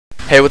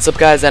Hey, what's up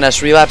guys,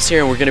 NS Relapse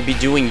here, and we're going to be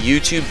doing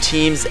YouTube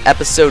Teams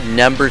episode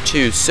number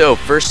 2. So,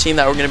 first team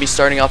that we're going to be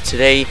starting off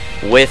today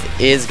with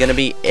is going to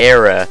be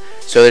Era.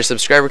 So their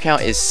subscriber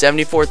count is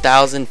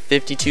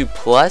 74,052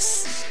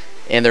 plus,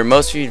 and their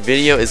most viewed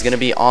video is going to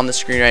be on the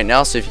screen right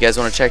now, so if you guys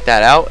want to check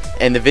that out.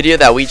 And the video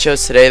that we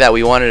chose today that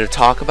we wanted to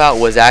talk about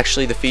was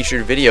actually the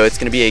featured video. It's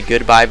going to be a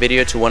goodbye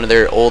video to one of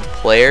their old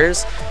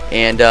players,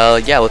 and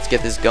yeah, let's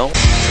get this going.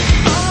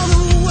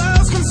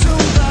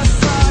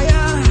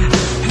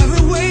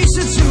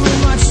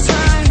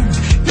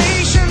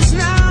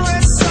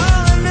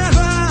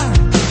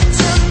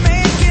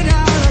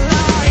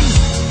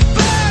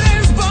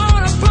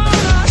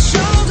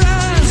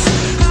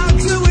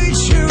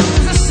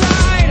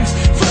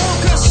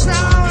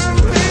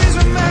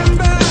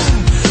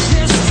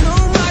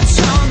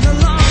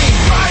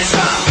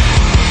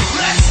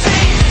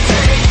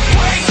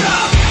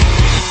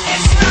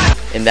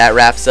 And that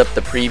wraps up the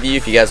preview.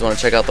 If you guys want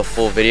to check out the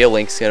full video,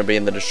 link's going to be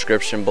in the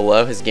description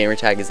below. His gamer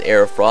tag is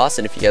Era Frost,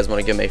 and if you guys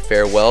want to give him a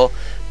farewell,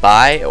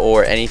 bye,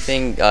 or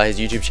anything, his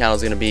YouTube channel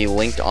is going to be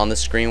linked on the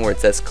screen where it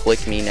says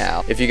click me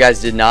now. If you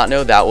guys did not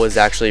know, that was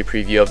actually a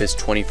preview of his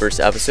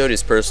 21st episode.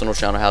 His personal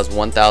channel has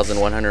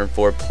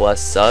 1,104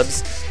 plus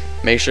subs.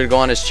 Make sure to go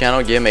on his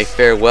channel, give him a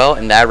farewell,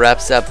 and that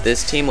wraps up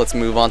this team. Let's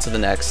move on to the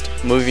next.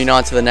 Moving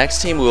on to the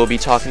next team, we will be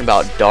talking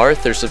about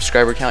Darth. Their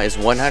subscriber count is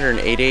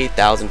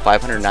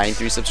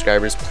 188,593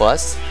 subscribers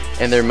plus,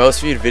 and their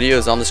most viewed video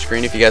is on the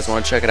screen. If you guys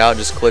want to check it out,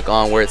 just click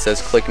on where it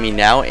says click me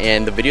now.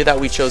 And the video that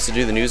we chose to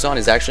do the news on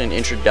is actually an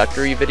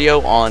introductory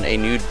video on a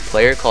new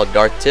player called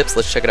Darth Tips.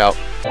 Let's check it out.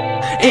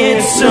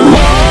 It's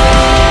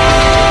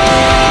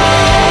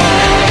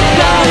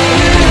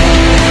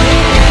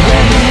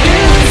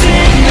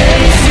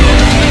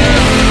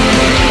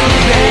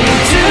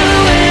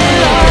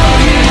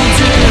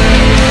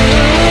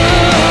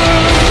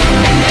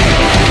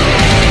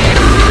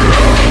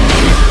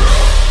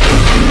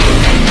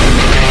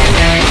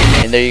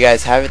there you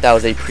guys have it. That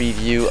was a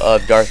preview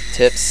of Darth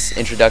Tips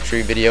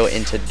introductory video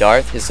into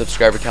Darth. His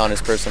subscriber count on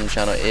his personal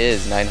channel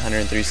is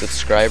 903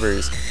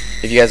 subscribers.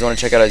 If you guys want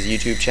to check out his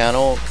YouTube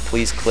channel,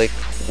 please click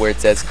where it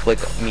says click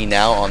me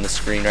now on the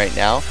screen right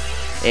now.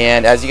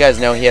 And as you guys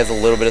know, he has a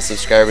little bit of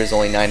subscribers,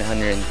 only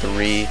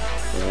 903.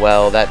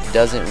 Well, that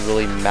doesn't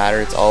really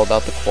matter. It's all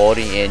about the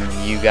quality, and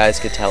you guys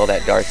could tell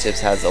that Darth Tips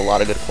has a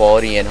lot of good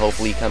quality, and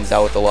hopefully he comes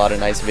out with a lot of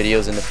nice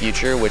videos in the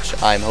future, which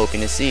I'm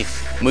hoping to see.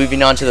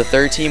 Moving on to the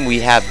third team, we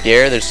have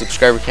Dare. Their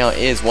subscriber count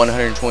is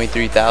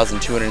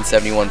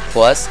 123,271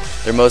 plus.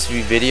 Their most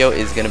viewed video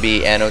is going to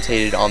be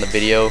annotated on the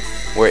video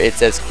where it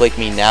says click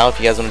me now, if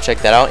you guys want to check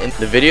that out. And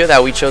the video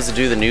that we chose to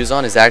do the news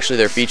on is actually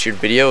their featured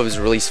video. It was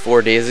released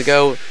 4 days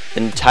ago.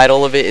 The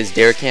title of it is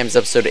Dare Cams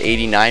episode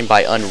 89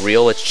 by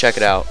Unreal. Let's check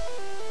it out.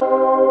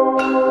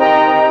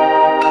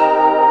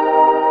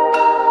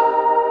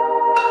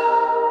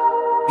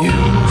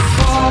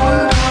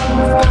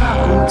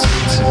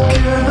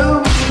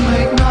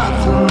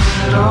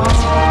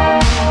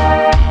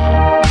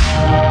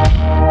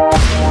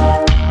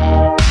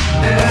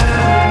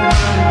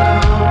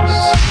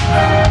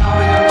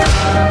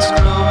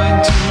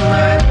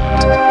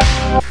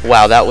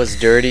 Wow, that was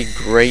dirty.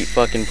 Great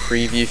fucking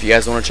preview. If you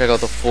guys want to check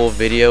out the full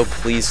video,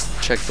 please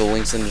check the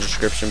links in the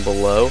description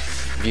below.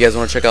 If you guys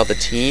want to check out the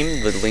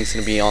team, the link's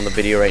going to be on the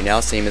video right now,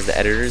 same as the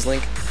editor's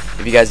link.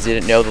 If you guys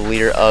didn't know, the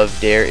leader of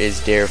Dare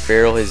is Dare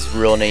Farrell. His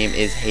real name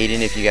is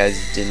Hayden, if you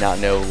guys did not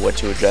know what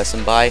to address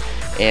him by.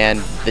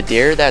 And the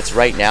Dare that's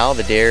right now,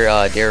 the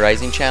Dare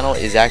Rising channel,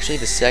 is actually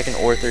the second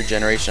or third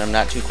generation. I'm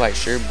not too quite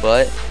sure,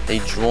 but they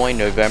joined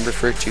November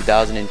 1st,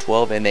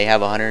 2012, and they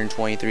have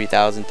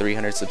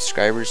 123,300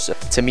 subscribers. So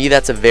to me,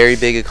 that's a very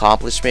big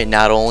accomplishment,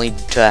 not only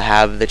to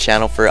have the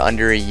channel for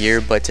under a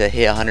year, but to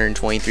hit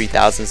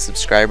 123,000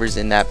 subscribers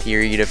in that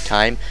period of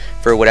time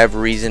for whatever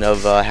reason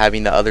of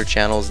having the other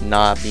channels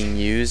not being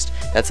used.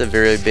 That's a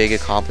very big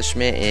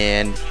accomplishment,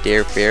 and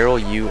Dare Farrell,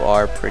 you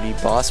are pretty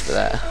boss for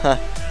that.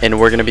 And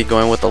we're going to be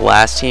going with the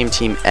last team,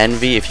 Team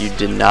Envy. If you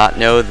did not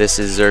know, this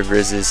is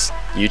Zergriz's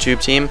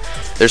YouTube team.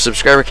 Their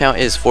subscriber count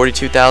is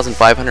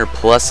 42,500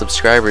 plus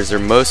subscribers. Their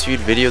most viewed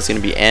video is going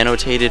to be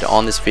annotated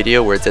on this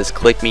video where it says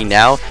click me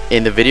now.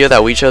 And the video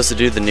that we chose to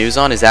do the news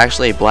on is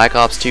actually a Black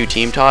Ops 2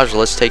 team Taj.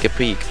 Let's take a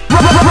peek.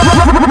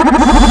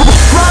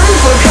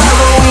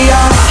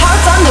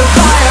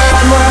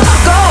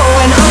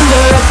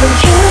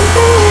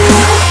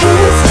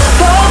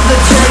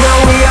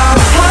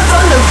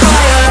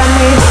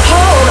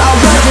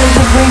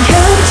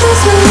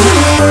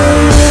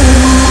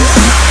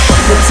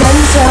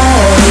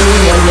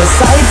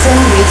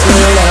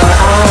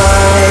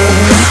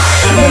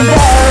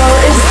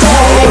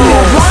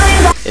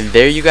 And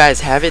there you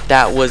guys have it.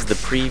 That was the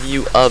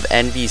preview of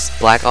Envy's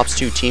Black Ops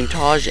 2 Team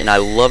Taj, and I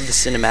love the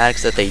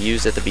cinematics that they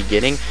used at the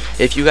beginning.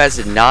 If you guys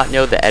did not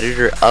know, the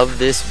editor of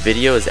this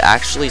video is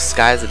actually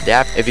Skies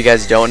Adapt. If you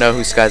guys don't know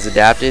who Skies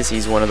Adapt is,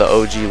 he's one of the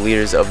OG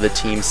leaders of the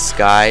team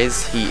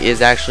Skies. He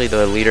is actually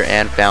the leader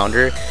and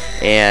founder,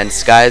 and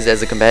Skies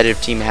as a competitive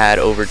team had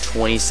over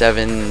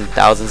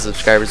 27,000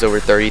 subscribers, over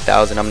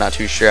 30,000. I'm not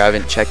too sure, I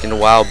haven't checked in a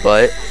while,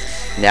 but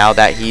Now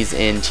that he's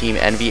in Team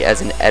Envy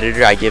as an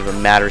editor, I give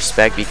him mad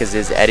respect because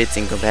his edits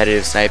in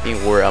competitive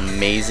sniping were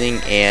amazing,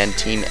 and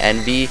Team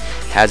Envy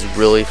has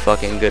really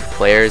fucking good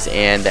players,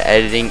 and the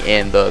editing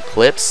and the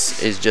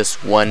clips is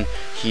just one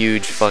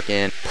huge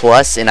fucking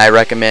plus. And I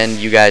recommend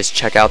you guys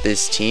check out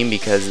this team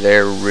because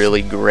they're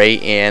really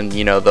great, and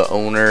you know, the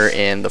owner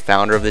and the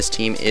founder of this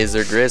team is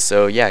Grizz,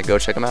 so yeah, go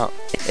check them out.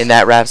 And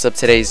that wraps up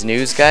today's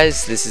news,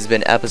 guys. This has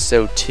been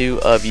episode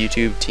 2 of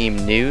YouTube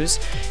Team News.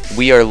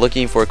 We are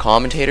looking for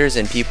commentators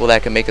and people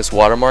that can make us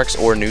watermarks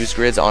or news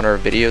grids on our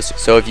videos,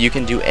 so if you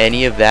can do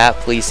any of that,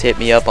 please hit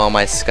me up on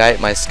my Skype.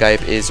 My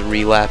Skype is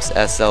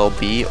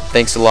RelapseSLB.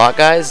 Thanks a lot,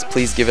 guys.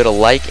 Please give it a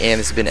like, and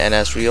this has been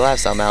NS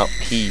Relapse. I'm out.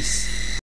 Peace.